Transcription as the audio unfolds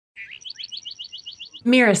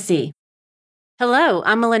Miracy. Hello,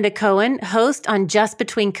 I'm Melinda Cohen, host on Just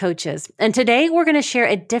Between Coaches, and today we're going to share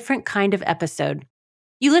a different kind of episode.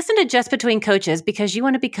 You listen to Just Between Coaches because you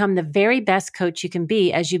want to become the very best coach you can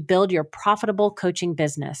be as you build your profitable coaching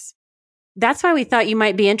business. That's why we thought you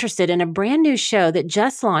might be interested in a brand new show that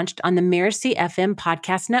just launched on the Miracy FM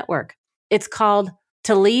podcast network. It's called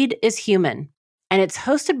To Lead is Human, and it's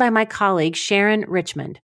hosted by my colleague, Sharon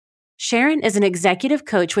Richmond. Sharon is an executive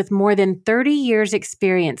coach with more than 30 years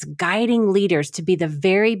experience guiding leaders to be the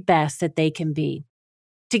very best that they can be.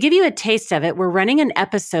 To give you a taste of it, we're running an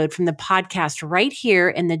episode from the podcast right here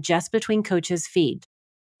in the Just Between Coaches feed.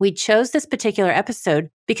 We chose this particular episode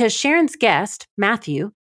because Sharon's guest,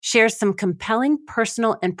 Matthew, shares some compelling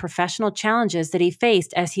personal and professional challenges that he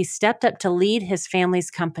faced as he stepped up to lead his family's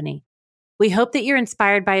company. We hope that you're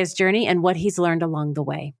inspired by his journey and what he's learned along the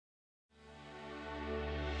way.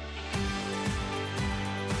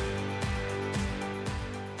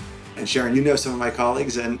 And Sharon, you know some of my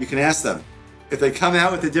colleagues, and you can ask them. If they come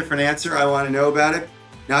out with a different answer, I want to know about it.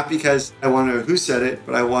 Not because I want to know who said it,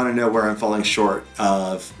 but I want to know where I'm falling short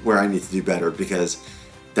of where I need to do better, because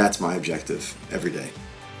that's my objective every day.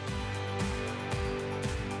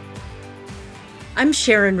 I'm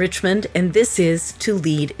Sharon Richmond, and this is To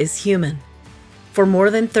Lead is Human. For more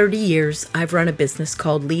than 30 years, I've run a business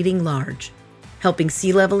called Leading Large, helping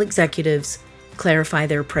C-level executives clarify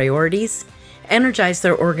their priorities, energize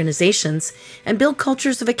their organizations, and build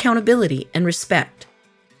cultures of accountability and respect.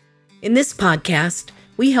 In this podcast,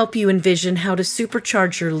 we help you envision how to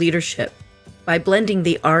supercharge your leadership by blending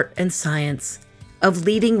the art and science of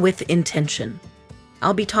leading with intention.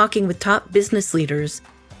 I'll be talking with top business leaders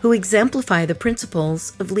who exemplify the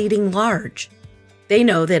principles of leading large. They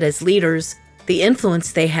know that as leaders, the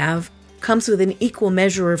influence they have comes with an equal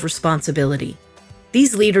measure of responsibility.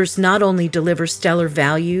 These leaders not only deliver stellar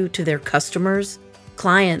value to their customers,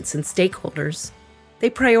 clients, and stakeholders, they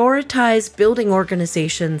prioritize building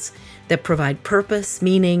organizations that provide purpose,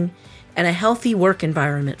 meaning, and a healthy work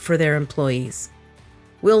environment for their employees.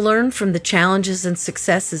 We'll learn from the challenges and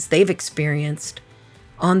successes they've experienced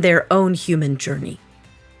on their own human journey.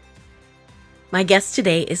 My guest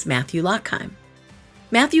today is Matthew Lockheim.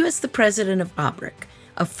 Matthew is the president of Bobrick,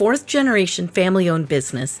 a fourth-generation family-owned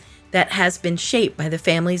business that has been shaped by the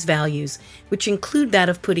family's values, which include that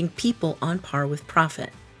of putting people on par with profit.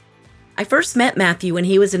 I first met Matthew when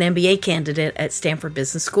he was an MBA candidate at Stanford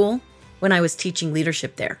Business School when I was teaching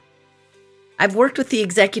leadership there. I've worked with the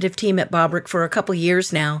executive team at Bobrick for a couple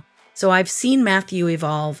years now, so I've seen Matthew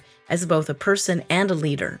evolve as both a person and a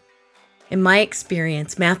leader. In my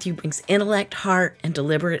experience, Matthew brings intellect, heart, and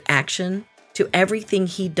deliberate action to everything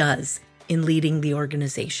he does in leading the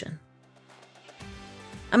organization.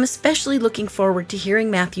 I'm especially looking forward to hearing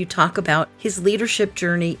Matthew talk about his leadership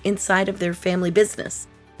journey inside of their family business,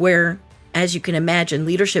 where, as you can imagine,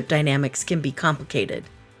 leadership dynamics can be complicated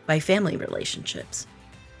by family relationships.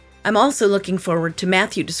 I'm also looking forward to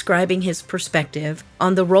Matthew describing his perspective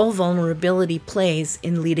on the role vulnerability plays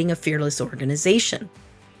in leading a fearless organization.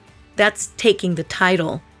 That's taking the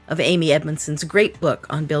title of Amy Edmondson's great book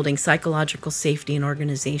on building psychological safety in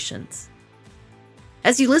organizations.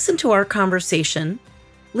 As you listen to our conversation,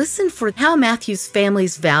 listen for how Matthew's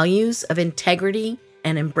family's values of integrity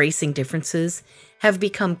and embracing differences have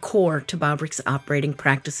become core to Bobrick's operating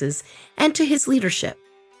practices and to his leadership.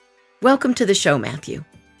 Welcome to the show, Matthew.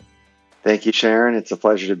 Thank you, Sharon. It's a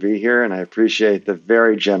pleasure to be here, and I appreciate the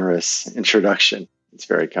very generous introduction. It's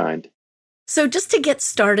very kind. So just to get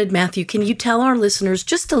started, Matthew, can you tell our listeners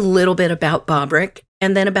just a little bit about Bobrick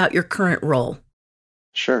and then about your current role?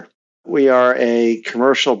 Sure. We are a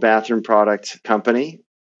commercial bathroom product company.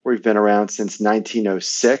 We've been around since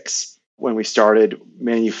 1906 when we started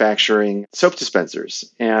manufacturing soap dispensers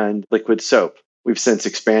and liquid soap. We've since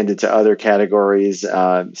expanded to other categories,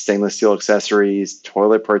 stainless steel accessories,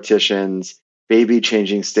 toilet partitions, baby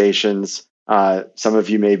changing stations. Some of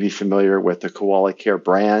you may be familiar with the Koala Care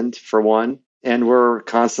brand, for one. And we're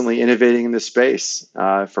constantly innovating in this space.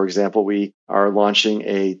 For example, we are launching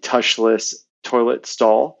a touchless toilet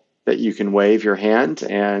stall that you can wave your hand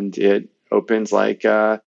and it opens like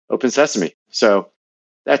open sesame. So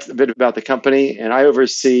that's a bit about the company. And I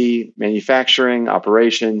oversee manufacturing,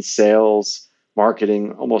 operations, sales,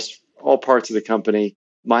 marketing, almost all parts of the company,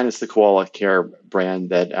 minus the Koala Care brand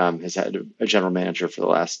that has had a general manager for the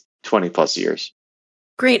last 20 plus years.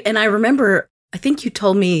 Great. And I remember, I think you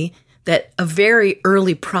told me that a very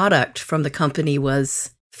early product from the company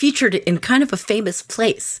was featured in kind of a famous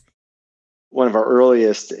place. One of our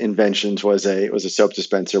earliest inventions was a soap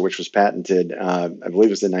dispenser, which was patented, I believe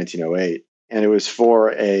it was in 1908. And it was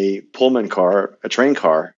for a Pullman car, a train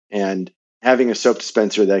car. And Having a soap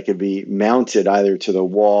dispenser that could be mounted either to the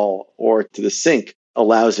wall or to the sink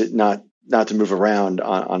allows it not to move around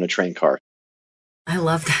on a train car. I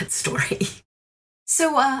love that story.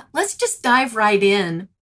 So let's just dive right in.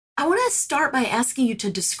 I want to start by asking you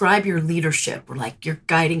to describe your leadership or like your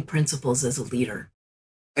guiding principles as a leader.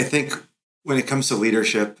 I think when it comes to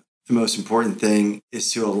leadership, the most important thing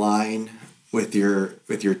is to align with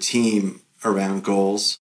your team around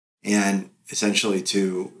goals and essentially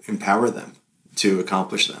to empower them to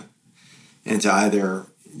accomplish them and to either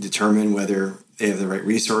determine whether they have the right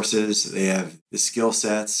resources, they have the skill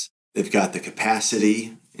sets, they've got the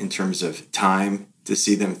capacity in terms of time to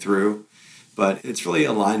see them through. But it's really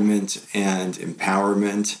alignment and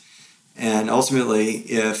empowerment. And ultimately,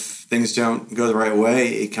 if things don't go the right way,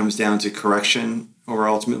 it comes down to correction or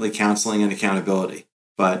ultimately counseling and accountability.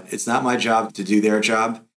 But it's not my job to do their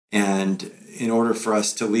job. And in order for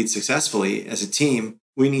us to lead successfully as a team,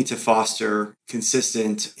 we need to foster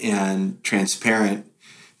consistent and transparent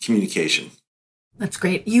communication. That's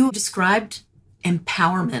great. You described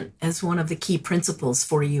empowerment as one of the key principles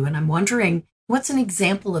for you. And I'm wondering, what's an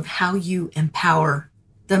example of how you empower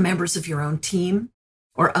the members of your own team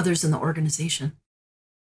or others in the organization?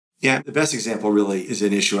 Yeah, the best example really is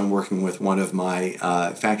an issue I'm working with one of my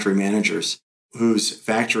factory managers whose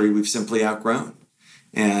factory we've simply outgrown.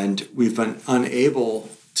 And we've been unable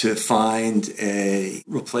to find a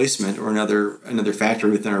replacement or another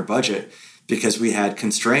factory within our budget because we had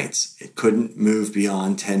constraints. It couldn't move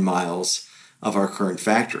beyond 10 miles of our current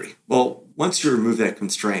factory. Well, once you remove that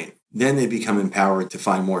constraint, then they become empowered to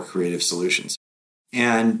find more creative solutions.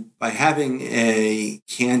 And by having a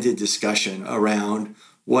candid discussion around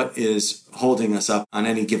what is holding us up on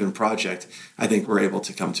any given project, I think we're able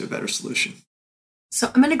to come to a better solution. So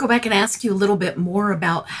I'm going to go back and ask you a little bit more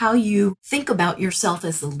about how you think about yourself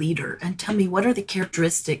as a leader, and tell me, what are the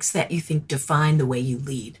characteristics that you think define the way you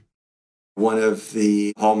lead? One of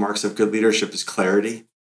the hallmarks of good leadership is clarity.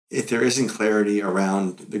 If there isn't clarity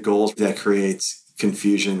around the goals, that creates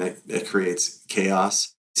confusion, that creates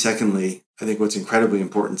chaos. Secondly, I think what's incredibly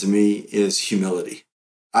important to me is humility.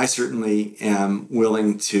 I certainly am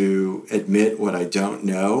willing to admit what I don't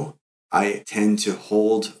know. I tend to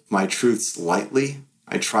hold my truths lightly.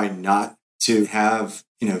 I try not to have,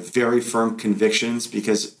 very firm convictions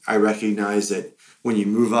because I recognize that when you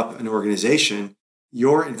move up an organization,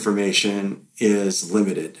 your information is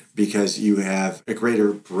limited because you have a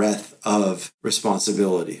greater breadth of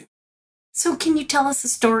responsibility. So can you tell us a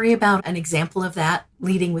story about an example of that,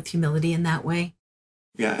 leading with humility in that way?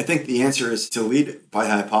 Yeah, I think the answer is to lead by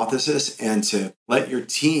hypothesis and to let your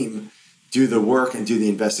team do the work and do the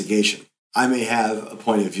investigation. I may have a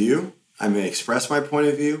point of view. I may express my point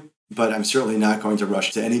of view, but I'm certainly not going to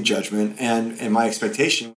rush to any judgment. And my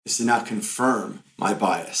expectation is to not confirm my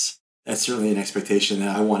bias. That's certainly an expectation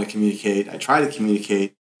that I want to communicate. I try to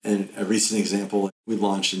communicate. In a recent example, we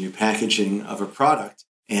launched a new packaging of a product,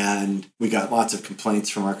 and we got lots of complaints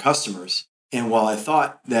from our customers. And while I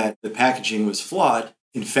thought that the packaging was flawed,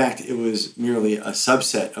 in fact, it was merely a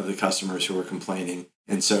subset of the customers who were complaining.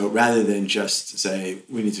 And so rather than just say,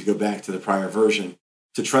 we need to go back to the prior version,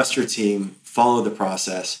 to trust your team, follow the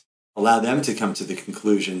process, allow them to come to the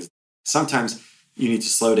conclusions. Sometimes you need to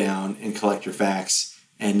slow down and collect your facts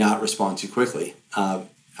and not respond too quickly.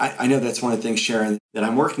 I know that's one of the things, Sharon, that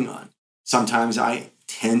I'm working on. Sometimes I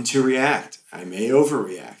tend to react. I may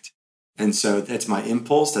overreact. And so that's my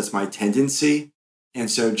impulse. That's my tendency. And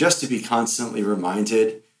so just to be constantly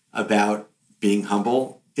reminded about being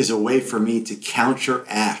humble is a way for me to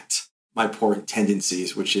counteract my poor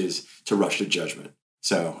tendencies, which is to rush to judgment.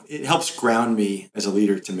 So it helps ground me as a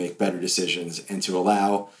leader to make better decisions and to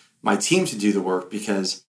allow my team to do the work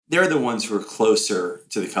because they're the ones who are closer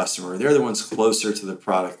to the customer. They're the ones closer to the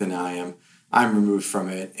product than I am. I'm removed from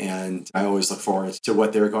it, and I always look forward to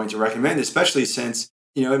what they're going to recommend, especially since,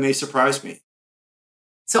 it may surprise me.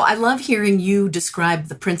 So I love hearing you describe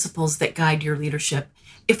the principles that guide your leadership.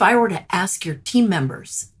 If I were to ask your team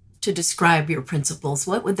members to describe your principles,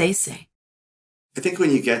 what would they say? I think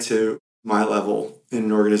when you get to my level in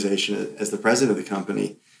an organization as the president of the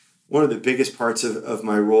company, one of the biggest parts of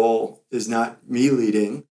my role is not me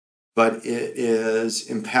leading, but it is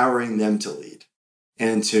empowering them to lead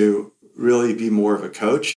and to really be more of a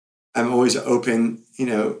coach. I'm always open,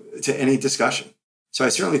 to any discussion. So I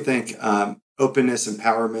certainly think openness,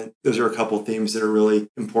 empowerment, those are a couple of themes that are really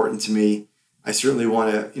important to me. I certainly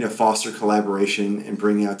want to, foster collaboration and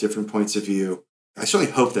bring out different points of view. I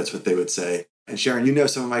certainly hope that's what they would say. And Sharon, you know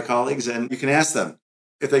some of my colleagues, and you can ask them.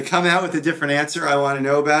 If they come out with a different answer, I want to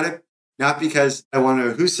know about it. Not because I want to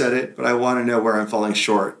know who said it, but I want to know where I'm falling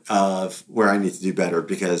short of where I need to do better.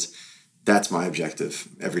 Because That's my objective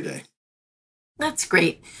every day. That's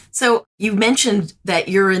great. So you mentioned that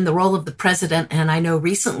you're in the role of the president, and I know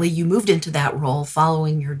recently you moved into that role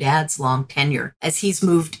following your dad's long tenure as he's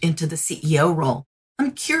moved into the CEO role.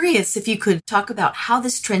 I'm curious if you could talk about how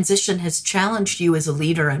this transition has challenged you as a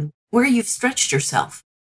leader and where you've stretched yourself.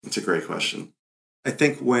 It's a great question. I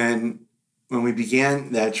think when we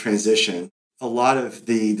began that transition, a lot of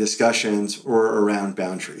the discussions were around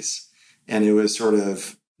boundaries. And it was sort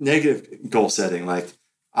of negative goal setting, like,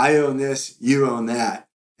 I own this, you own that.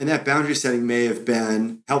 And that boundary setting may have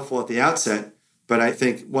been helpful at the outset, but I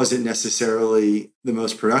think wasn't necessarily the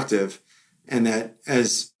most productive. And that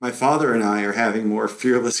as my father and I are having more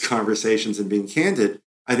fearless conversations and being candid,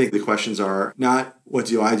 I think the questions are not what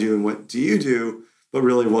do I do and what do you do, but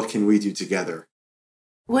really what can we do together?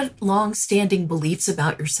 What long-standing beliefs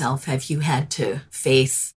about yourself have you had to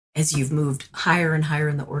face as you've moved higher and higher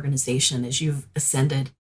in the organization, as you've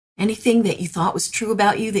ascended? Anything that you thought was true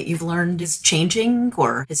about you that you've learned is changing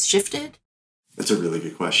or has shifted? That's a really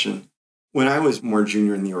good question. When I was more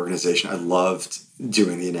junior in the organization, I loved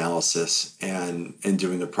doing the analysis and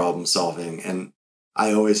doing the problem solving. And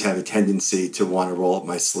I always have a tendency to want to roll up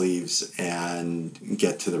my sleeves and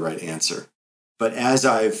get to the right answer. But as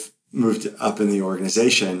I've moved up in the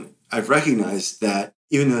organization, I've recognized that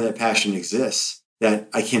even though that passion exists, that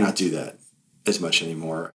I cannot do that as much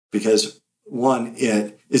anymore because one,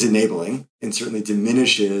 it is enabling and certainly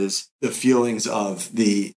diminishes the feelings of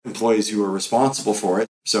the employees who are responsible for it.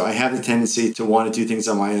 So I have the tendency to want to do things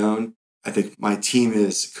on my own. I think my team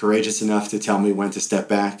is courageous enough to tell me when to step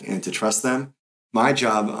back and to trust them. My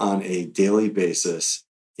job on a daily basis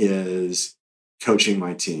is coaching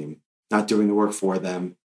my team, not doing the work for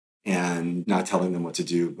them and not telling them what to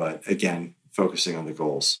do, but again, focusing on the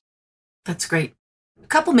goals. That's great. A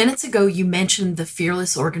couple minutes ago, you mentioned the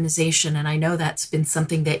Fearless organization, and I know that's been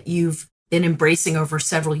something that you've been embracing over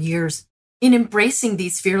several years. In embracing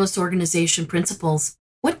these Fearless organization principles,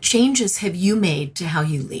 what changes have you made to how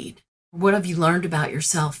you lead? What have you learned about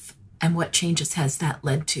yourself, and what changes has that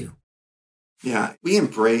led to? Yeah, we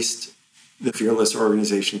embraced the Fearless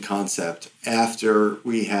organization concept after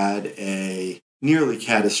we had a nearly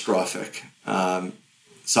catastrophic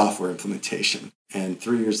software implementation. And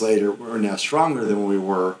 3 years later, we're now stronger than we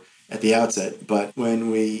were at the outset. But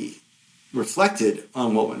when we reflected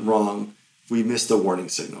on what went wrong, we missed the warning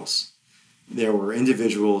signals. There were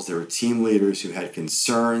individuals, there were team leaders who had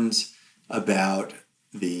concerns about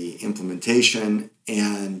the implementation.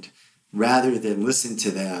 And rather than listen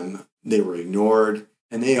to them, they were ignored.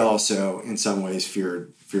 And they also, in some ways,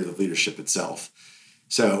 feared the leadership itself.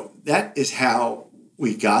 So that is how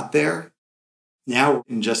we got there. Now,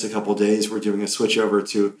 in just a couple of days, we're doing a switch over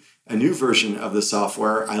to a new version of the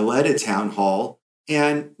software. I led a town hall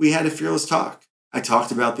and we had a fearless talk. I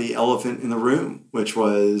talked about the elephant in the room, which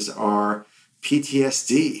was our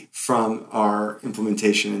PTSD from our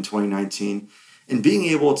implementation in 2019, and being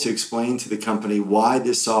able to explain to the company why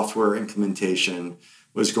this software implementation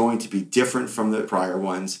was going to be different from the prior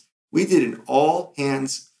ones. We did an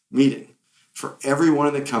all-hands meeting for everyone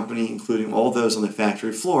in the company, including all those on the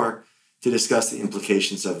factory floor, to discuss the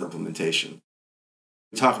implications of the implementation.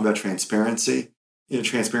 We talk about transparency.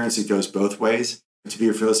 Transparency goes both ways. To be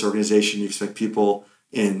a fearless organization, you expect people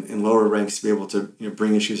in lower ranks to be able to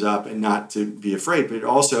bring issues up and not to be afraid, but it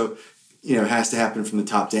also has to happen from the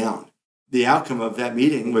top down. The outcome of that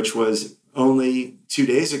meeting, which was only 2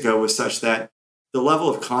 days ago, was such that the level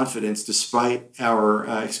of confidence, despite our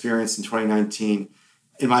experience in 2019,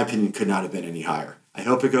 in my opinion, could not have been any higher. I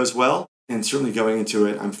hope it goes well. And certainly going into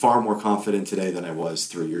it, I'm far more confident today than I was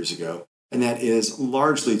 3 years ago. And that is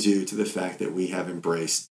largely due to the fact that we have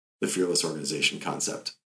embraced the fearless organization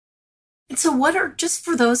concept. And so what are, just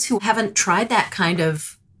for those who haven't tried that kind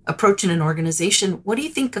of approach in an organization, what do you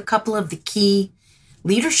think a couple of the key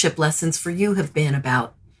leadership lessons for you have been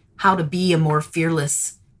about how to be a more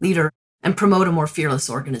fearless leader and promote a more fearless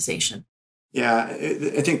organization? Yeah,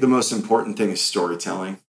 I think the most important thing is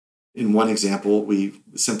storytelling. In one example, we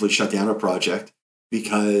simply shut down a project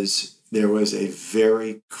because there was a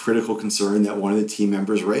very critical concern that one of the team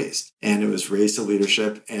members raised. And it was raised to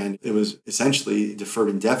leadership, and it was essentially deferred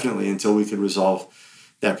indefinitely until we could resolve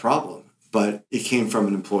that problem. But it came from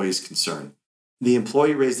an employee's concern. The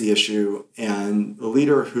employee raised the issue, and the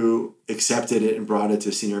leader who accepted it and brought it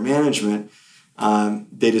to senior management,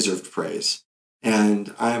 they deserved praise.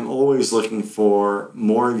 And I'm always looking for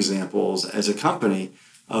more examples as a company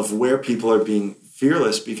of where people are being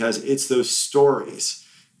fearless, because it's those stories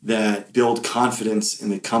that build confidence in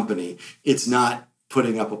the company. It's not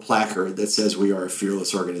putting up a placard that says we are a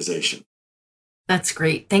fearless organization. That's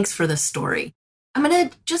great. Thanks for the story. I'm going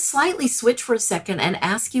to just slightly switch for a second and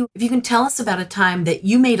ask you if you can tell us about a time that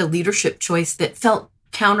you made a leadership choice that felt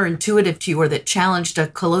counterintuitive to you or that challenged a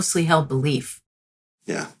closely held belief.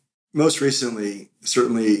 Yeah. Most recently,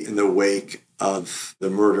 certainly in the wake of the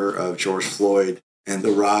murder of George Floyd and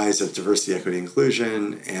the rise of diversity, equity,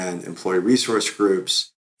 inclusion and employee resource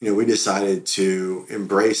groups, we decided to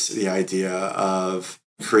embrace the idea of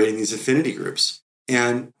creating these affinity groups.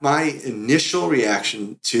 And my initial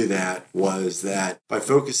reaction to that was that by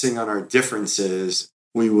focusing on our differences,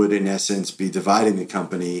 we would, in essence, be dividing the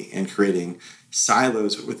company and creating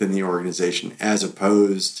silos within the organization, as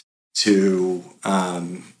opposed to,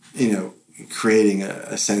 creating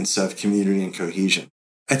a sense of community and cohesion.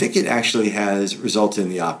 I think it actually has resulted in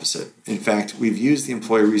the opposite. In fact, we've used the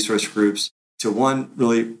employee resource groups to, one,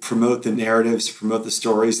 really promote the narratives, promote the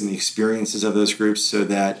stories and the experiences of those groups so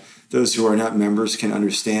that those who are not members can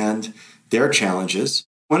understand their challenges.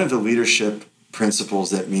 One of the leadership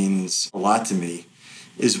principles that means a lot to me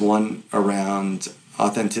is one around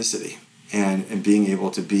authenticity and being able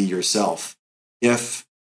to be yourself. If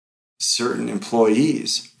certain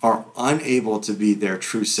employees are unable to be their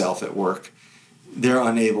true self at work, they're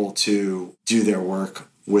unable to do their work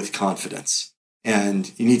with confidence.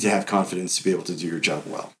 And you need to have confidence to be able to do your job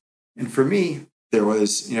well. And for me, there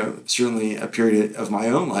was, certainly a period of my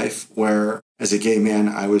own life where, as a gay man,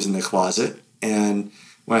 I was in the closet. And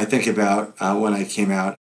when I think about when I came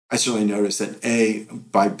out, I certainly noticed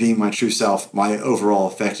that, by being my true self, my overall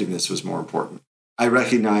effectiveness was more important. I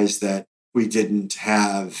recognized that we didn't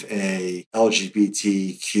have a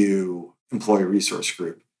LGBTQ employee resource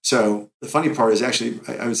group. So the funny part is actually,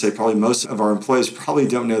 I would say probably most of our employees probably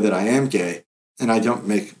don't know that I am gay, and I don't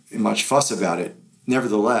make much fuss about it.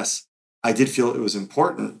 Nevertheless, I did feel it was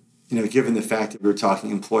important, given the fact that we were talking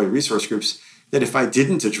employee resource groups, that if I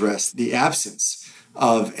didn't address the absence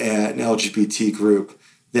of an LGBT group,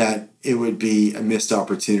 that it would be a missed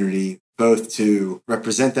opportunity both to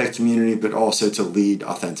represent that community, but also to lead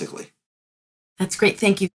authentically. That's great.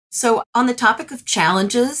 Thank you. So on the topic of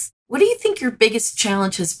challenges, what do you think your biggest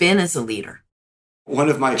challenge has been as a leader? One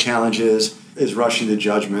of my challenges is rushing to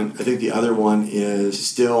judgment. I think the other one is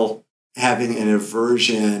still having an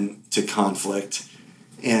aversion to conflict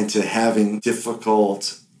and to having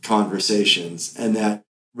difficult conversations. And that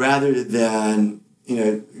rather than,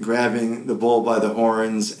 grabbing the bull by the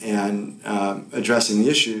horns and addressing the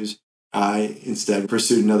issues, I instead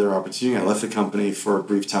pursued another opportunity. I left the company for a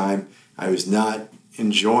brief time. I was not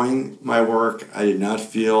enjoying my work. I did not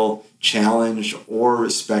feel challenged or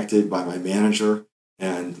respected by my manager,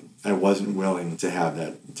 and I wasn't willing to have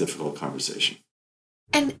that difficult conversation.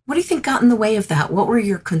 And what do you think got in the way of that? What were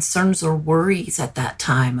your concerns or worries at that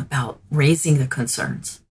time about raising the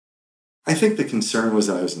concerns? I think the concern was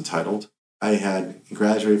that I was entitled. I had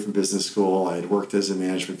graduated from business school. I had worked as a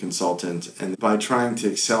management consultant. And by trying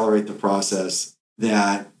to accelerate the process,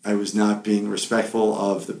 that I was not being respectful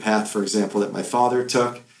of the path, for example, that my father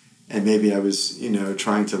took. And maybe I was,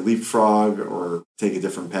 trying to leapfrog or take a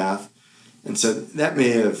different path. And so that may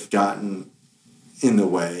have gotten in the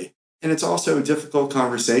way. And it's also a difficult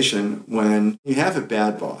conversation when you have a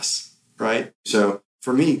bad boss, right? So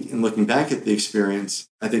for me, in looking back at the experience,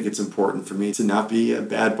 I think it's important for me to not be a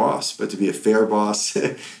bad boss, but to be a fair boss,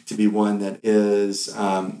 to be one that is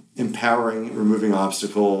empowering, removing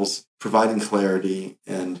obstacles, providing clarity,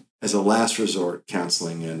 and as a last resort,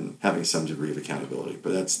 counseling and having some degree of accountability.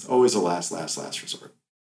 But that's always a last resort.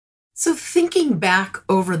 So thinking back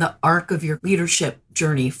over the arc of your leadership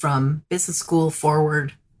journey from business school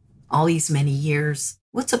forward, all these many years,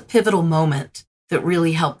 what's a pivotal moment that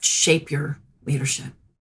really helped shape your leadership?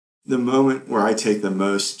 The moment where I take the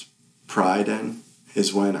most pride in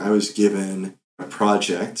is when I was given a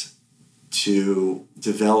project to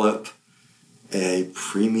develop a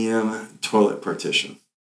premium toilet partition.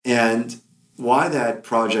 And why that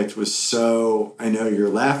project was so, I know you're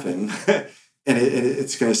laughing, and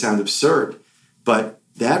it's going to sound absurd, but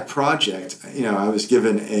that project, I was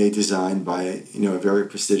given a design by, a very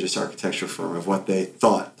prestigious architecture firm of what they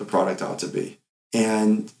thought the product ought to be.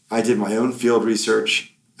 And I did my own field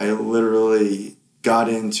research. I literally got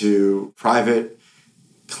into private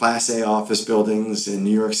Class A office buildings in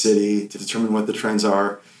New York City to determine what the trends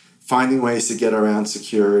are, finding ways to get around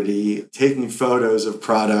security, taking photos of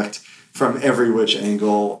product from every which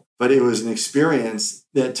angle. But it was an experience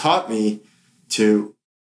that taught me to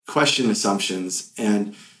question assumptions.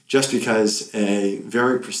 And just because a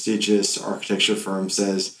very prestigious architecture firm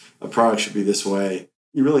says a product should be this way,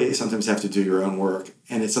 you really sometimes have to do your own work.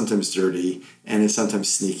 And it's sometimes dirty and it's sometimes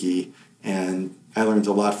sneaky. And I learned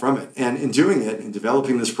a lot from it. And in doing it, in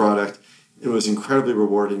developing this product, It was incredibly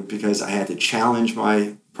rewarding because I had to challenge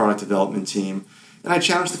my product development team and I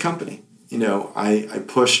challenged the company. I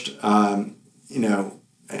pushed, I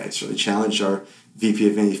certainly challenged our VP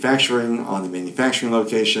of manufacturing on the manufacturing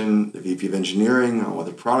location, the VP of engineering on what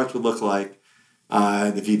the product would look like,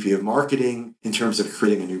 the VP of marketing in terms of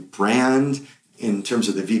creating a new brand, in terms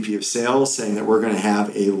of the VP of sales saying that we're going to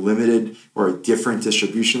have a limited or a different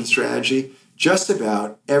distribution strategy. Just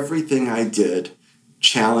about everything I did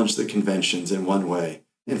challenged the conventions in one way.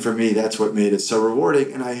 And for me, that's what made it so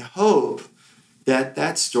rewarding. And I hope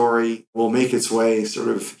that story will make its way sort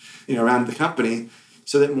of around the company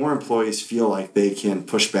so that more employees feel like they can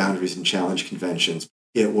push boundaries and challenge conventions.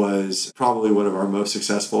 It was probably one of our most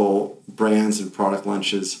successful brands and product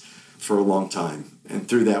launches for a long time. And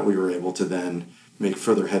through that, we were able to then make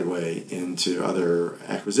further headway into other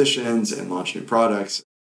acquisitions and launch new products.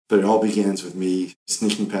 But it all begins with me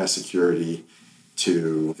sneaking past security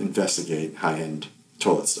to investigate high-end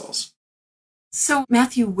toilet stalls. So,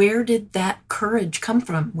 Matthew, where did that courage come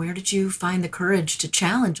from? Where did you find the courage to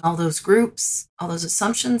challenge all those groups, all those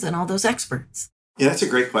assumptions, and all those experts? Yeah, that's a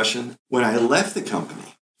great question. When I left the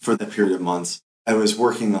company for that period of months, I was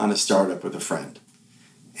working on a startup with a friend.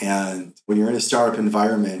 And when you're in a startup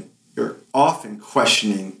environment, you're often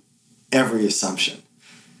questioning every assumption.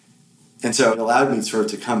 And so it allowed me sort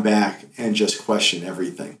of to come back and just question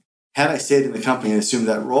everything. Had I stayed in the company and assumed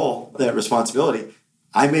that role, that responsibility,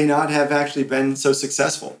 I may not have actually been so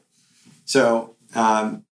successful. So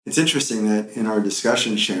it's interesting that in our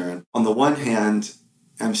discussion, Sharon, on the one hand,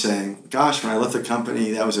 I'm saying, gosh, when I left the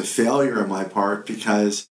company, that was a failure on my part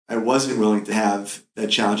because I wasn't willing to have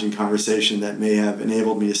that challenging conversation that may have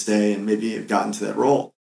enabled me to stay and maybe have gotten to that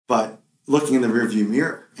role. But looking in the rearview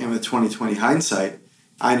mirror and with 2020 hindsight,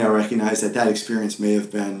 I now recognize that experience may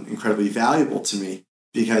have been incredibly valuable to me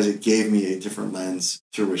because it gave me a different lens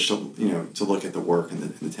through which to look at the work and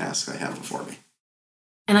the tasks I have before me.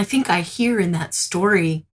 And I think I hear in that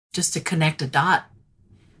story, just to connect a dot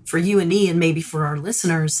for you and me, and maybe for our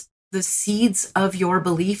listeners, the seeds of your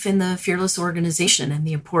belief in the fearless organization and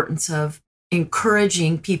the importance of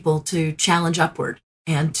encouraging people to challenge upward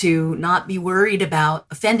and to not be worried about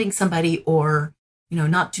offending somebody or,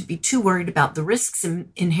 not to be too worried about the risks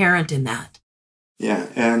inherent in that. Yeah.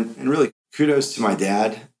 And really kudos to my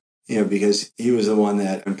dad, because he was the one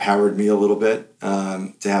that empowered me a little bit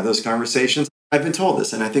to have those conversations. I've been told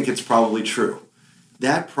this, and I think it's probably true.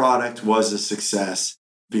 That product was a success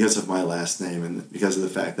because of my last name and because of the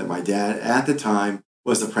fact that my dad at the time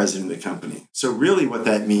was the president of the company. So really what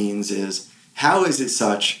that means is, how is it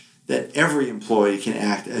such that every employee can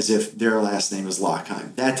act as if their last name is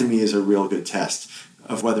Lockheim? That to me is a real good test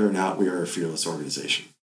of whether or not we are a fearless organization.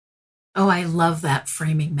 Oh, I love that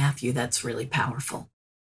framing, Matthew. That's really powerful.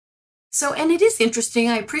 So, and it is interesting.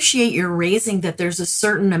 I appreciate your raising that there's a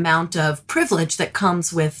certain amount of privilege that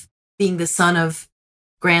comes with being the son of,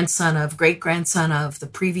 grandson of, great-grandson of the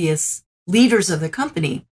previous leaders of the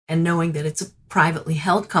company and knowing that it's a privately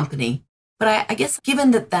held company. But I guess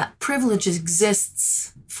given that privilege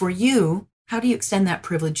exists for you, how do you extend that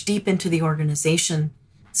privilege deep into the organization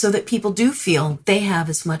so that people do feel they have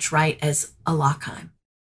as much right as a Lockheim?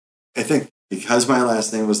 I think because my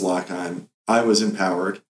last name was Lockheim, I was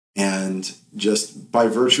empowered, and just by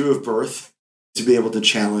virtue of birth, to be able to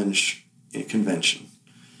challenge a convention.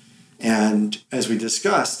 And as we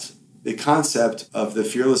discussed, the concept of the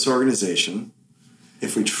fearless organization,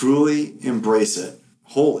 if we truly embrace it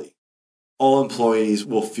wholly, all employees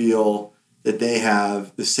will feel that they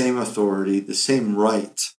have the same authority, the same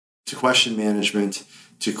right to question management,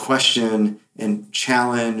 to question and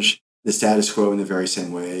challenge the status quo in the very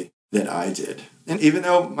same way that I did. And even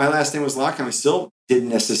though my last name was Lockheim, I still didn't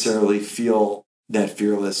necessarily feel that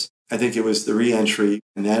fearless. I think it was the re-entry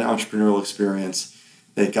and that entrepreneurial experience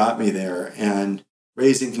that got me there, and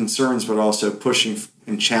raising concerns, but also pushing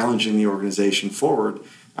and challenging the organization forward.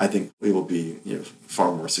 I think we will be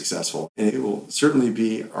far more successful. And it will certainly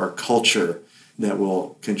be our culture that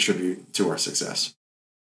will contribute to our success.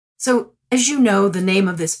 So, as you know, the name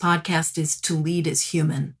of this podcast is To Lead is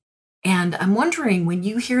Human. And I'm wondering, when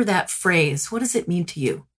you hear that phrase, what does it mean to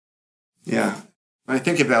you? Yeah. When I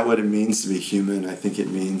think about what it means to be human, I think it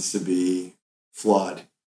means to be flawed.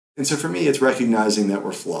 And so for me, it's recognizing that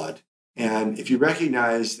we're flawed. And if you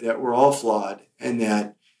recognize that we're all flawed and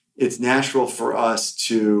that it's natural for us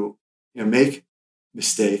to make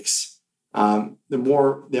mistakes, the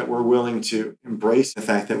more that we're willing to embrace the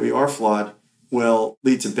fact that we are flawed will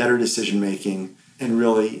lead to better decision-making and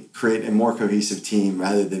really create a more cohesive team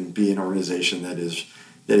rather than be an organization that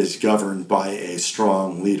is governed by a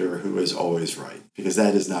strong leader who is always right, because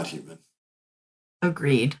that is not human.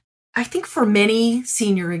 Agreed. I think for many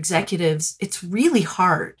senior executives, it's really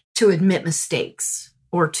hard to admit mistakes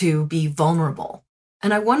or to be vulnerable.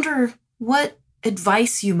 And I wonder what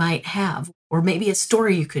advice you might have, or maybe a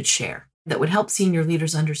story you could share that would help senior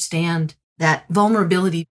leaders understand that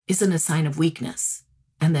vulnerability isn't a sign of weakness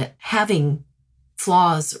and that having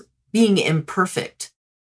flaws or being imperfect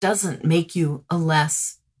doesn't make you a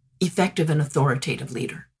less effective and authoritative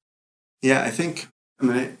leader. Yeah, I think I'm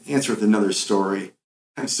going to answer with another story.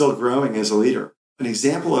 I'm still growing as a leader. An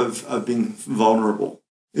example of being vulnerable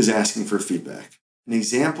is asking for feedback. An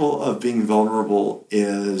example of being vulnerable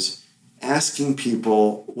is asking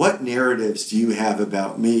people, what narratives do you have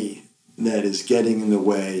about me that is getting in the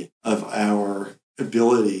way of our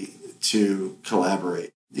ability to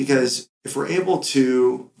collaborate? Because if we're able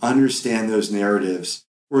to understand those narratives,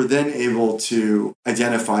 we're then able to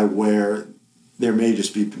identify where there may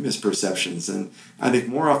just be misperceptions. And I think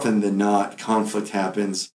more often than not, conflict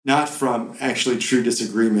happens not from actually true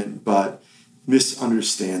disagreement, but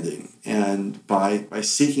misunderstanding. And by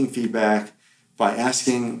seeking feedback, by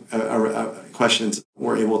asking questions,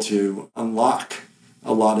 we're able to unlock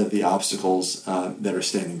a lot of the obstacles that are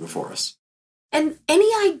standing before us. And any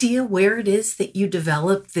idea where it is that you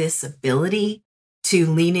develop this ability to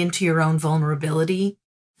lean into your own vulnerability?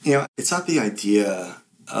 It's not the idea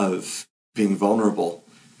of being vulnerable.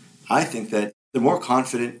 I think that the more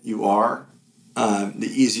confident you are, the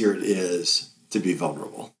easier it is to be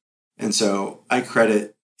vulnerable. And so I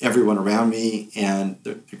credit everyone around me and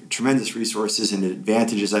the tremendous resources and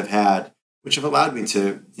advantages I've had, which have allowed me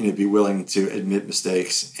to be willing to admit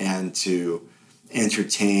mistakes and to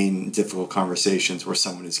entertain difficult conversations where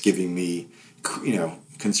someone is giving me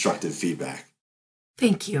constructive feedback.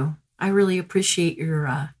 Thank you. I really appreciate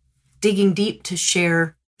your digging deep to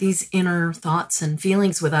share these inner thoughts and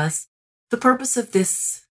feelings with us. The purpose of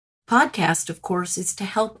this podcast, of course, is to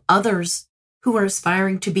help others who are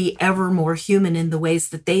aspiring to be ever more human in the ways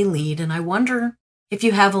that they lead. And I wonder if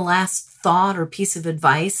you have a last thought or piece of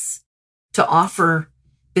advice to offer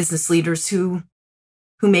business leaders who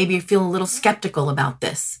maybe feel a little skeptical about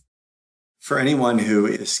this. For anyone who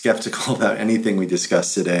is skeptical about anything we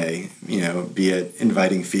discussed today, be it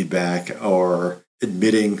inviting feedback or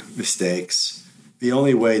admitting mistakes, the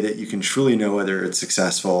only way that you can truly know whether it's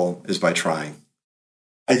successful is by trying.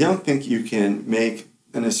 I don't think you can make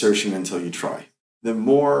an assertion until you try. The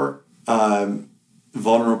more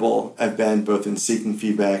vulnerable I've been, both in seeking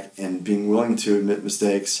feedback and being willing to admit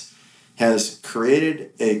mistakes, has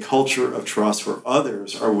created a culture of trust where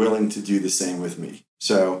others are willing to do the same with me.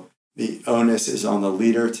 So the onus is on the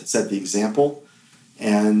leader to set the example.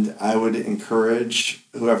 And I would encourage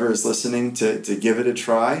whoever is listening to give it a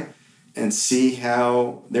try and see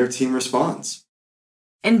how their team responds.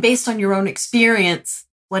 And based on your own experience,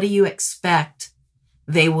 what do you expect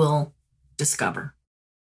they will discover?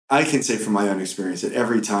 I can say from my own experience that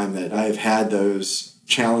every time that I've had those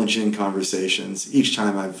challenging conversations, each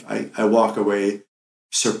time I walk away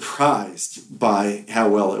surprised by how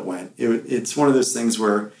well it went. It's one of those things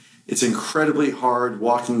where it's incredibly hard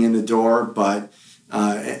walking in the door, but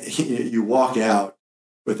you walk out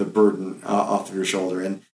with a burden off of your shoulder.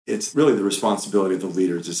 And it's really the responsibility of the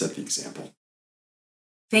leader to set the example.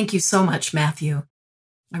 Thank you so much, Matthew.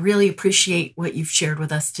 I really appreciate what you've shared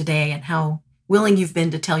with us today and how willing you've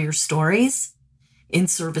been to tell your stories in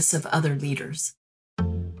service of other leaders.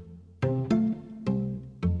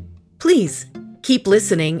 Please keep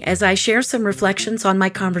listening as I share some reflections on my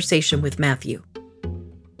conversation with Matthew.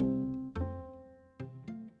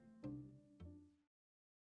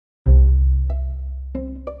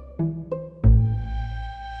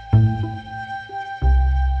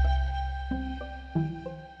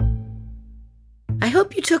 I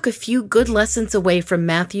hope you took a few good lessons away from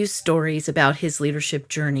Matthew's stories about his leadership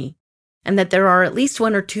journey, and that there are at least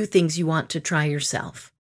one or two things you want to try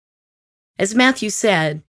yourself. As Matthew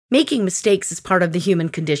said, making mistakes is part of the human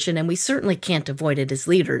condition, and we certainly can't avoid it as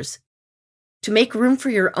leaders. To make room for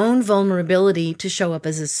your own vulnerability to show up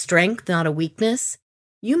as a strength, not a weakness,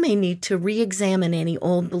 you may need to re-examine any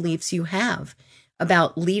old beliefs you have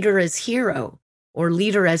about leader as hero or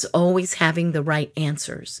leader as always having the right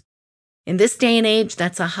answers. In this day and age,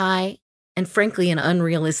 that's a high and frankly an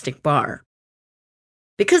unrealistic bar.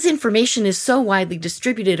 Because information is so widely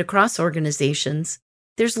distributed across organizations,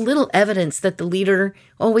 there's little evidence that the leader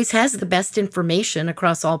always has the best information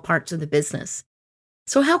across all parts of the business.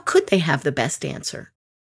 So how could they have the best answer?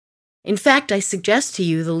 In fact, I suggest to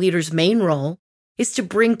you the leader's main role is to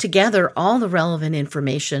bring together all the relevant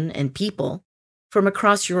information and people from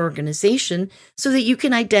across your organization so that you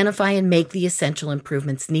can identify and make the essential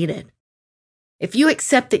improvements needed. If you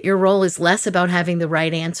accept that your role is less about having the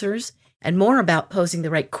right answers and more about posing the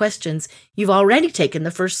right questions, you've already taken the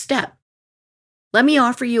first step. Let me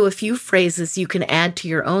offer you a few phrases you can add to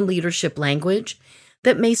your own leadership language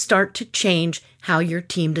that may start to change how your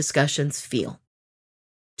team discussions feel.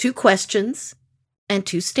 2 questions and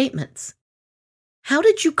 2 statements. How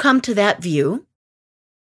did you come to that view?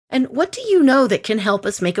 And what do you know that can help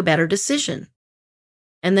us make a better decision?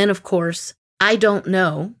 And then, of course, I don't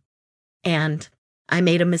know, and I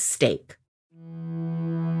made a mistake.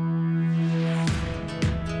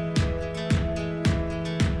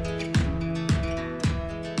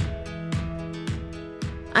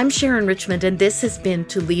 I'm Sharon Richmond, and this has been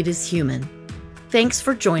To Lead is Human. Thanks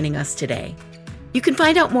for joining us today. You can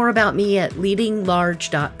find out more about me at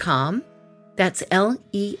leadinglarge.com. That's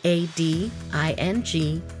LEADING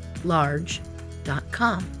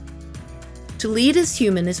large.com. To Lead is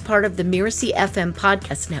Human is part of the Miracy FM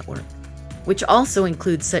podcast network, which also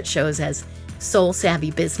includes such shows as Soul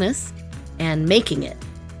Savvy Business and Making It.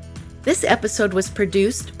 This episode was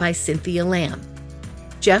produced by Cynthia Lamb.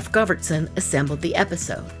 Jeff Govertson assembled the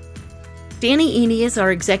episode. Danny Eny is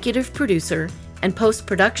our executive producer, and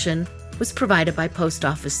post-production was provided by Post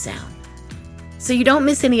Office Sound. So you don't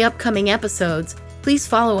miss any upcoming episodes, please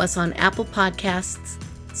follow us on Apple Podcasts,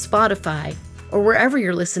 Spotify, or wherever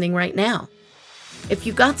you're listening right now. If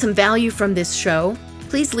you got some value from this show,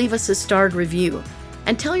 please leave us a starred review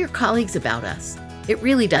and tell your colleagues about us. It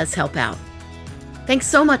really does help out. Thanks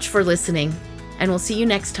so much for listening, and we'll see you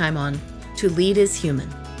next time on To Lead is Human.